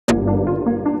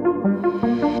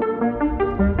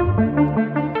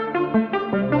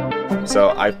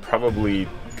So I've probably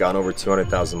gone over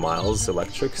 200,000 miles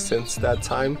electric since that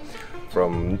time,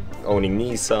 from owning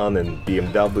Nissan and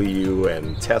BMW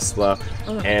and Tesla,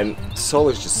 and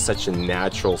solar is just such a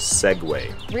natural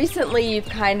segue. Recently you've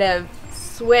kind of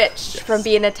switched from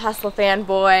being a Tesla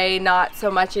fanboy, not so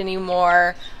much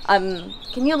anymore. Can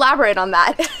you elaborate on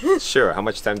that? Sure, how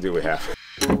much time do we have?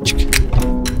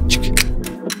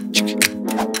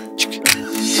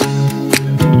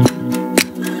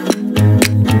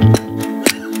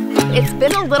 It's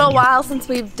been a little while since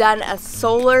we've done a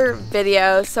solar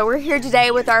video, so we're here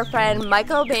today with our friend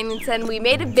Michael Beineson. We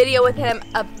made a video with him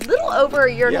a little over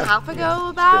a year and a half ago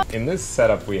about. In this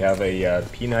setup we have a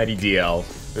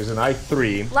P90DL, there's an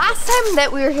i3. Last time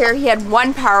that we were here he had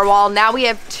one Powerwall, now we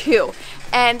have two.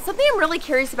 And something I'm really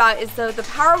curious about is the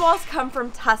Powerwalls come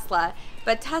from Tesla,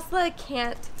 but Tesla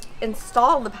can't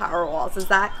install the Powerwalls, is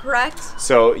that correct?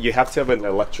 So you have to have an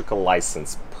electrical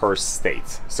license per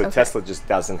state. So Tesla just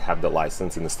doesn't have the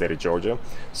license in the state of Georgia,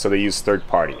 so they use third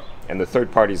party. And the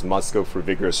third parties must go through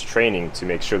vigorous training to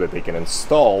make sure that they can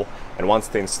install, and once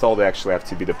they install they actually have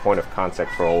to be the point of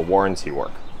contact for all warranty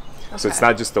work. So it's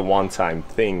not just a one-time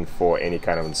thing for any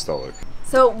kind of installer.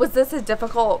 So was this a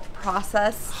difficult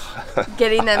process,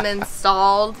 getting them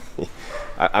installed?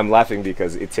 I'm laughing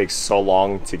because it takes so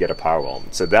long to get a Powerwall.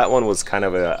 So that one was kind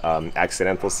of a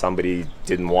accidental. Somebody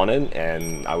didn't want it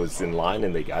and I was in line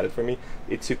and they got it for me.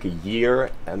 It took a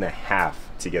year and a half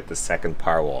to get the second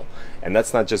Powerwall. And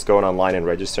that's not just going online and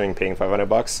registering, paying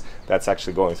 $500. That's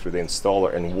actually going through the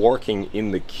installer and working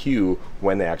in the queue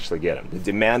when they actually get them. The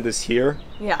demand is here.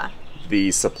 Yeah.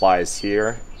 The supply is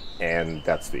here, and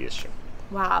that's the issue.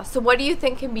 Wow. So what do you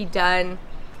think can be done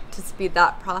to speed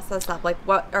that process up? Like,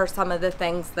 what are some of the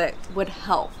things that would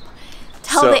help?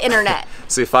 Tell the internet.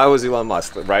 So if I was Elon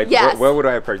Musk, right? Yes. Where would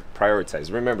I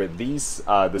prioritize? Remember, these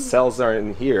the cells that are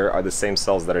in here are the same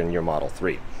cells that are in your Model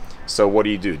 3. So what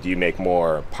do? Do you make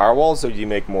more Powerwalls, or do you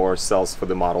make more cells for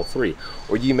the Model 3?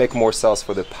 Or do you make more cells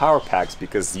for the power packs,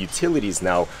 because the utilities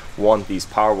now want these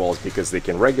Powerwalls because they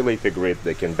can regulate the grid,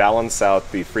 they can balance out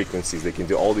the frequencies, they can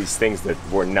do all these things that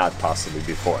were not possible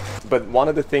before. But one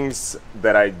of the things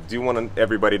that I do want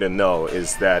everybody to know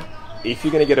is that if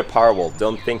you're going to get a Powerwall,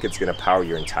 don't think it's going to power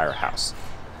your entire house.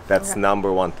 That's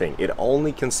number one thing. It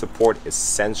only can support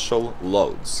essential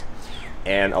loads.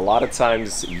 And a lot of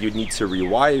times you need to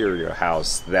rewire your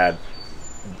house that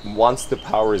once the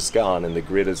power is gone and the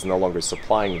grid is no longer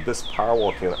supplying, this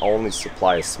Powerwall can only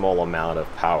supply a small amount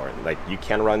of power. Like, you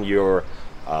can run your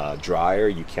dryer,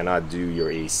 you cannot do your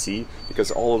AC,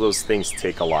 because all of those things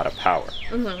take a lot of power.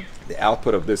 The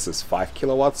output of this is 5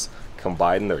 kilowatts,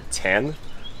 combined they're 10,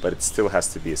 but it still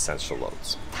has to be essential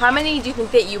loads. How many do you think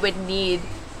that you would need?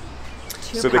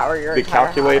 So the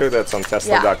calculator that's on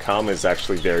Tesla.com is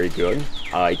actually very good.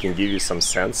 It can give you some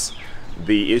sense.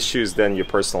 The issue is then your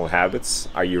personal habits.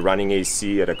 Are you running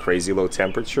AC at a crazy low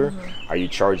temperature? Are you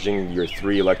charging your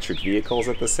 3 electric vehicles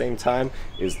at the same time?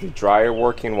 Is the dryer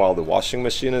working while the washing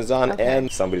machine is on? And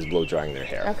somebody's blow drying their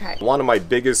hair? One of my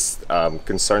biggest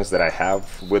concerns that I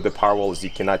have with the Powerwall is you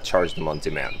cannot charge them on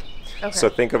demand. So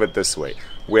think of it this way.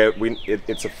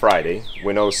 It's a Friday.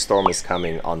 We know a storm is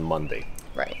coming on Monday.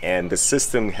 And the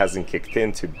system hasn't kicked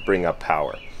in to bring up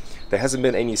power. There hasn't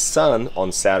been any sun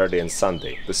on Saturday and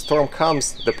Sunday. The storm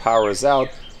comes, the power is out,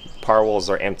 Powerwalls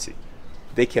are empty.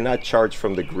 They cannot charge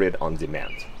from the grid on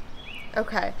demand.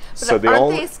 But so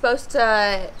aren't they supposed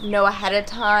to know ahead of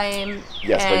time?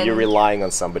 Yes, but you're relying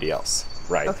on somebody else,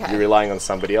 right? You're relying on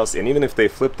somebody else, and even if they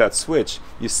flip that switch,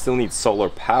 you still need solar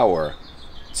power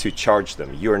to charge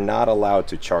them. You're not allowed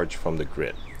to charge from the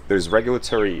grid. There's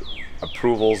regulatory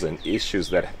approvals and issues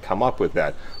that come up with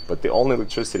that, but the only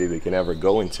electricity that can ever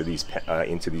go into these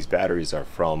batteries are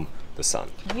from the sun.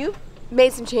 You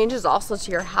made some changes also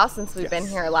to your house since we've been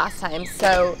here last time.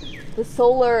 So the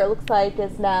solar, it looks like,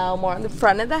 is now more on the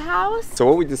front of the house. So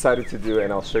what we decided to do,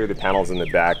 and I'll show you the panels in the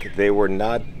back, they were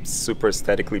not super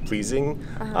aesthetically pleasing.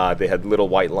 They had little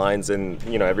white lines, and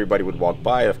everybody would walk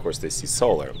by, of course they see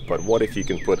solar. But what if you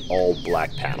can put all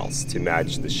black panels to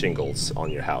match the shingles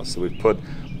on your house? So we put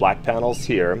black panels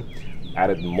here,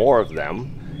 added more of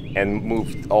them, and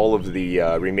moved all of the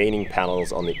remaining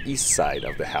panels on the east side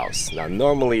of the house. Now,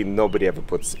 normally nobody ever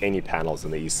puts any panels on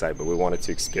the east side, but we wanted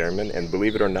to experiment, and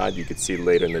believe it or not, you could see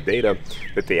later in the data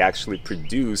that they actually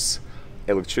produce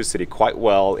electricity quite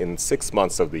well in 6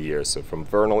 months of the year. So from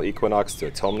vernal equinox to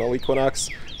autumnal equinox,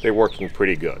 they're working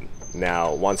pretty good.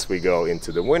 Now, once we go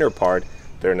into the winter part,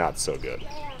 they're not so good.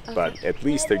 But at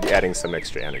least they're adding some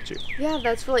extra energy. Yeah,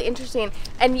 that's really interesting.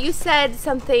 And you said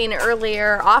something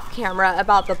earlier off camera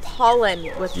about the pollen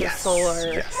with the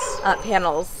solar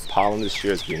panels. Pollen this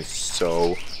year has been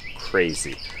so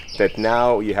crazy that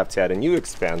now you have to add a new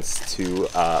expense to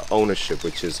ownership,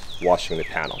 which is washing the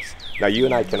panels. Now you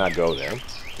and I cannot go there.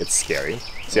 It's scary.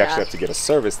 So you actually have to get a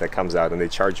service that comes out and they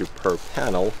charge you per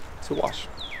panel to wash.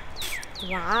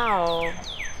 Wow.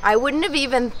 I wouldn't have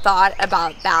even thought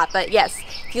about that, but yes,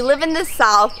 if you live in the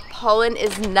South, Poland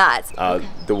is nuts.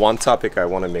 The one topic I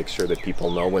want to make sure that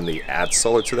people know when they add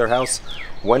solar to their house,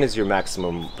 when is your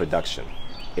maximum production?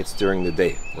 It's during the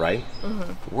day, right?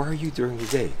 Where are you during the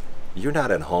day? You're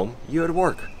not at home, you're at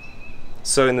work.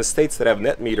 So in the states that have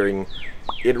net metering,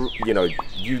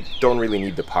 you don't really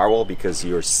need the Powerwall because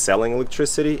you're selling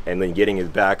electricity and then getting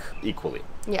it back equally.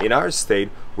 Yeah. In our state,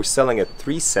 we're selling at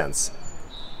 3 cents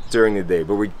during the day,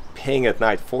 but we're paying at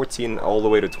night 14 all the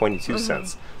way to 22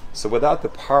 cents. So without the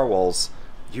Powerwalls,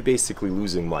 you're basically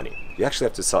losing money. You actually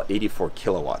have to sell 84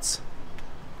 kilowatts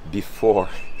before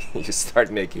you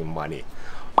start making money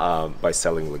by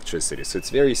selling electricity. So it's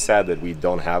very sad that we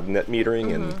don't have net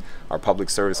metering and our Public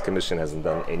Service Commission hasn't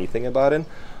done anything about it.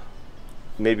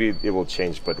 Maybe it will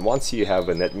change, but once you have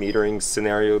a net metering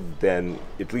scenario, then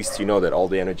at least you know that all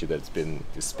the energy that's been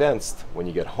dispensed when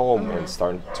you get home and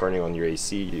start turning on your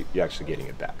AC, you're actually getting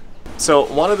it back. So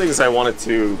one of the things I wanted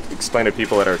to explain to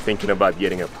people that are thinking about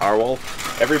getting a Powerwall,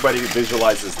 everybody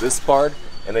visualizes this part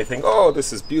and they think, oh,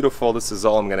 this is beautiful, this is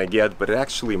all I'm gonna get, but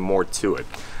actually more to it.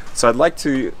 So I'd like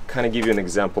to kind of give you an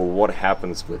example of what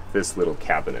happens with this little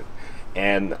cabinet.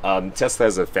 And Tesla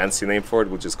has a fancy name for it,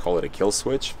 we'll just call it a kill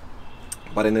switch.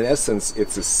 But in essence,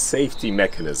 it's a safety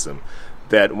mechanism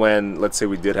that when, let's say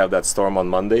we did have that storm on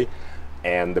Monday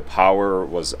and the power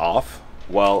was off,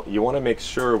 well, you want to make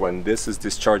sure when this is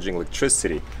discharging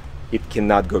electricity, it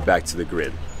cannot go back to the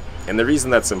grid. And the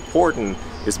reason that's important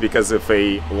is because if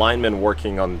a lineman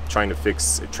working on trying to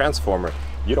fix a transformer,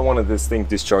 you don't want this thing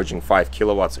discharging 5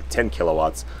 kilowatts or 10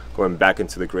 kilowatts going back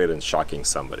into the grid and shocking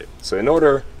somebody. So in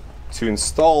order to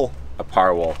install a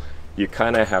Powerwall, you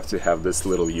kind of have to have this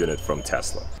little unit from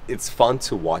Tesla. It's fun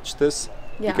to watch this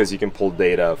because you can pull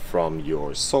data from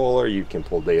your solar, you can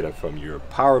pull data from your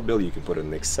power bill, you can put it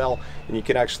in Excel, and you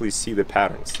can actually see the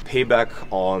patterns. Payback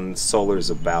on solar is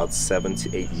about 7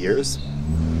 to 8 years.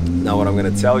 Now what I'm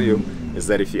going to tell you is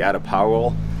that if you add a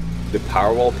Powerwall, the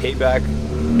Powerwall payback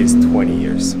is 20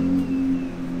 years.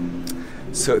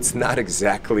 So it's not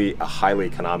exactly a highly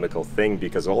economical thing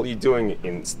because all you're doing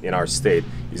in our state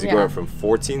is you're going from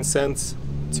 14 cents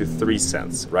to 3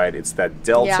 cents, right? It's that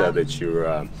delta that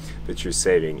you're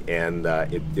saving, and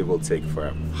it will take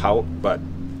forever. But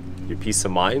your peace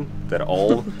of mind that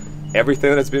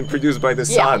everything that's been produced by the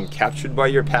sun, captured by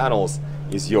your panels,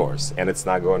 is yours, and it's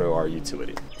not going to our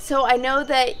utility. So I know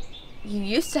that you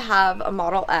used to have a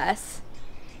Model S,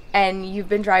 and you've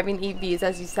been driving EVs,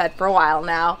 as you said, for a while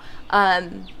now.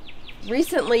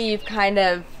 Recently, you've kind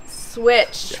of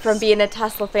switched from being a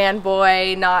Tesla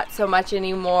fanboy, not so much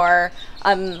anymore.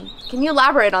 Can you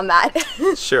elaborate on that?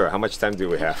 Sure. How much time do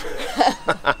we have?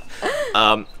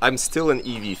 I'm still an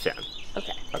EV fan.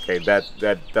 Okay,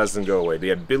 that doesn't go away. The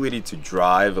ability to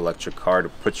drive electric car, to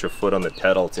put your foot on the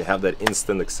pedal, to have that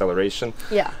instant acceleration,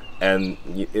 and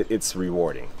it's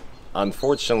rewarding.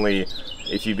 Unfortunately,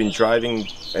 if you've been driving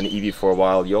an EV for a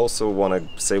while, you also want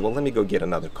to say, well, let me go get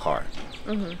another car.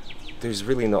 There's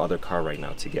really no other car right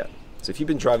now to get. So if you've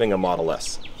been driving a Model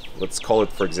S, let's call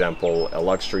it, for example, a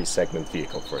luxury segment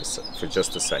vehicle for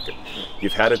just a second.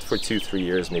 You've had it for 2-3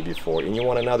 years, maybe 4, and you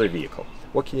want another vehicle.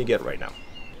 What can you get right now?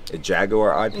 A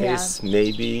Jaguar I-Pace,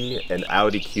 maybe, an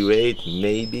Audi Q8,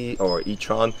 maybe, or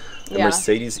e-tron, a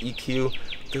Mercedes EQ.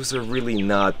 Those are really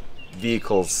not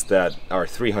vehicles that are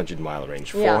 300-mile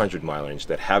range, 400-mile range,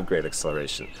 that have great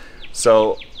acceleration.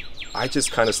 So I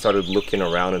just kind of started looking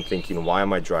around and thinking, why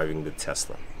am I driving the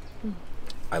Tesla?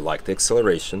 I like the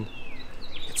acceleration,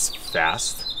 it's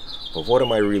fast, but what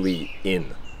am I really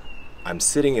in? I'm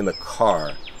sitting in a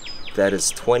car that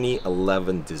is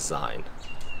 2011 design.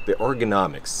 The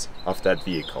ergonomics of that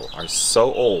vehicle are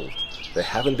so old, they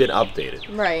haven't been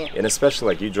updated. Right. And especially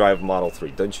like you drive Model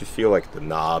 3, don't you feel like the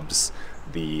knobs,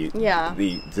 the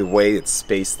way it's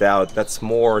spaced out, that's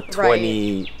more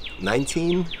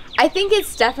 2019? I think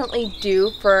it's definitely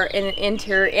due for an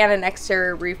interior and an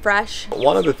exterior refresh.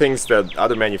 One of the things that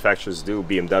other manufacturers do,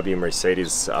 BMW,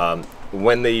 Mercedes,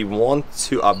 when they want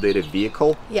to update a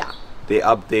vehicle, they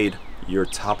update your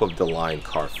top of the line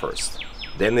car first.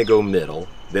 Then they go middle,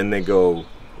 then they go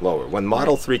lower. When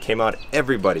Model 3 came out,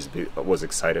 everybody was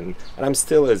excited, and I'm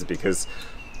still is, because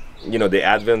you know, the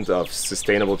advent of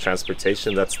sustainable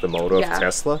transportation, that's the motto of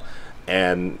Tesla,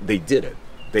 and they did it.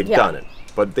 They've done it.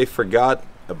 But they forgot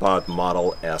about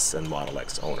Model S and Model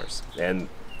X owners. And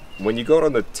when you go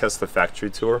on the Tesla factory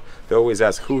tour, they always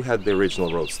ask who had the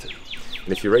original Roadster.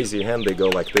 And if you raise your hand, they go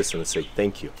like this and say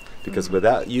thank you. Because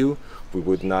without you, we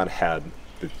would not have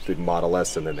the Model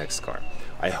S in the next car.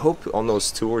 I hope on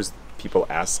those tours people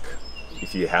ask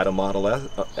if you had a Model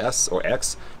S or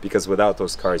X, because without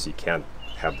those cars you can't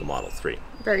have the Model 3.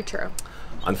 Very true.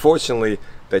 Unfortunately,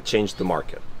 that changed the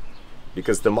market,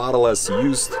 because the Model S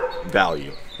used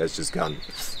value has just gone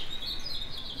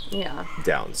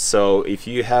down. So if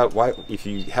you have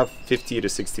 50 to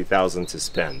 60,000 to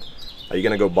spend, are you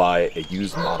gonna go buy a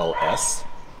used Model S,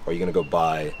 or are you gonna go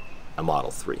buy a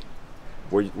Model 3?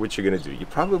 What you're gonna do? You're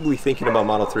probably thinking about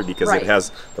Model 3 because it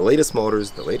has the latest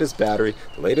motors, the latest battery,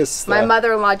 the latest. My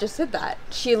mother-in-law just did that.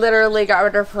 She literally got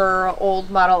rid of her old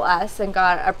Model S and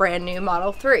got a brand new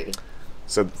Model 3.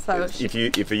 So if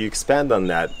you expand on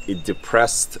that, it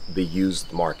depressed the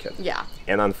used market. Yeah.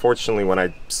 And unfortunately, when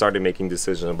I started making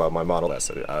decisions about my Model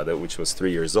S, which was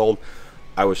 3 years old,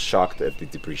 I was shocked at the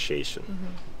depreciation.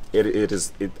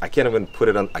 I can't even put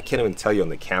it on. I can't even tell you on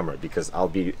the camera because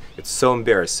it's so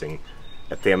embarrassing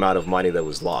at the amount of money that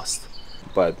was lost.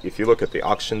 But if you look at the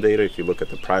auction data, if you look at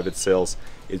the private sales,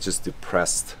 it just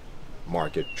depressed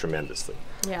market tremendously.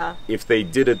 Yeah. If they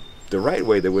did it the right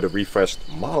way, they would have refreshed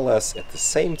Model S at the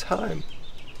same time,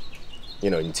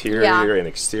 interior and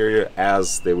exterior,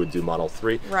 as they would do Model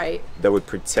 3. Right. That would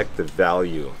protect the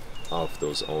value of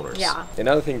those owners. Yeah.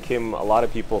 Another thing, Kim, a lot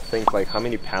of people think like, how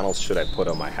many panels should I put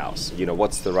on my house?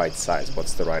 What's the right size?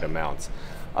 What's the right amount?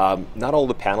 Not all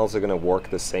the panels are going to work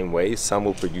the same way. Some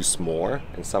will produce more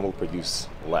and some will produce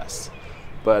less.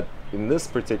 But in this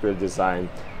particular design,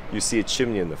 you see a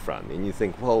chimney in the front and you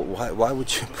think, well, why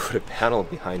would you put a panel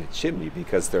behind a chimney?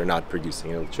 Because they're not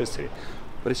producing electricity.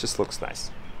 But it just looks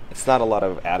nice. It's not a lot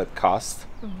of added cost,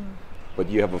 but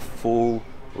you have a full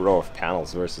row of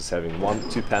panels versus having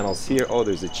 1-2 panels here. Oh,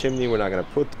 there's a chimney, we're not going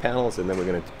to put panels, and then we're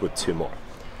going to put 2 more.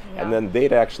 Yeah. And then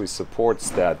data actually supports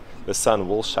that the sun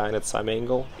will shine at some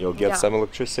angle, you'll get some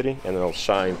electricity, and it'll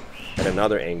shine at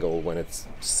another angle when it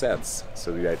sets,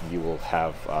 so that you will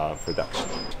have production.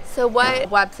 So what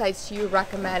websites do you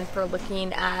recommend for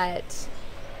looking at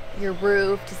your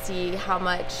roof to see how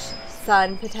much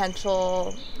sun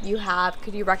potential you have?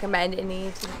 Could you recommend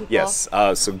any to the people? Yes,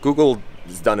 so Google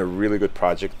has done a really good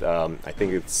project. I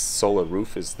think it's Solar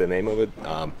Roof is the name of it.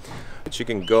 But you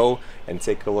can go and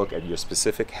take a look at your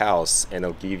specific house and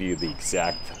it'll give you the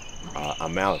exact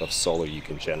amount of solar you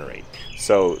can generate.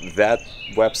 So that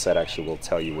website actually will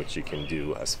tell you what you can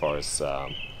do as far as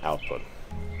output.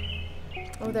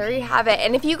 Well, there you have it.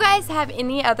 And if you guys have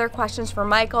any other questions for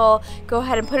Michael, go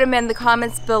ahead and put them in the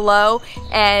comments below,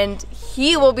 and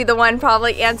he will be the one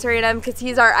probably answering them because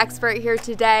he's our expert here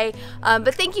today.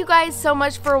 But thank you guys so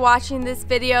much for watching this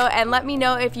video, and let me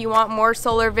know if you want more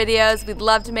solar videos. We'd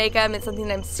love to make them. It's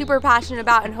something I'm super passionate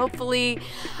about, and hopefully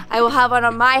I will have one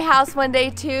on my house one day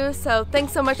too. So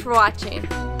thanks so much for watching.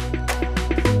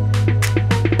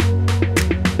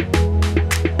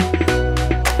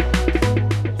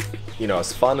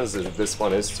 As fun as this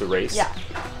one is to race,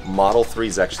 Model 3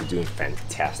 is actually doing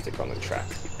fantastic on the track.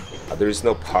 There is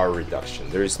no power reduction,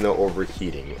 there is no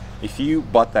overheating. If you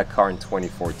bought that car in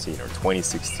 2014 or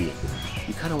 2016,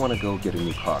 you kind of want to go get a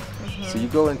new car. So you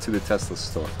go into the Tesla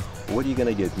store, what are you going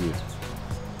to get new?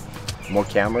 More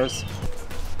cameras?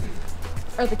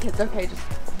 Are the kids okay?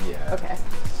 Okay.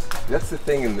 That's the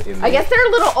thing in I guess they're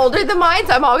a little older than mine,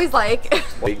 so I'm always like...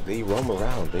 they roam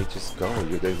around, they just go,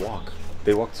 they walk.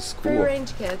 They walk to school. Free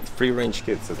range kids. Free range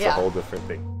kids, it's a whole different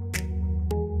thing.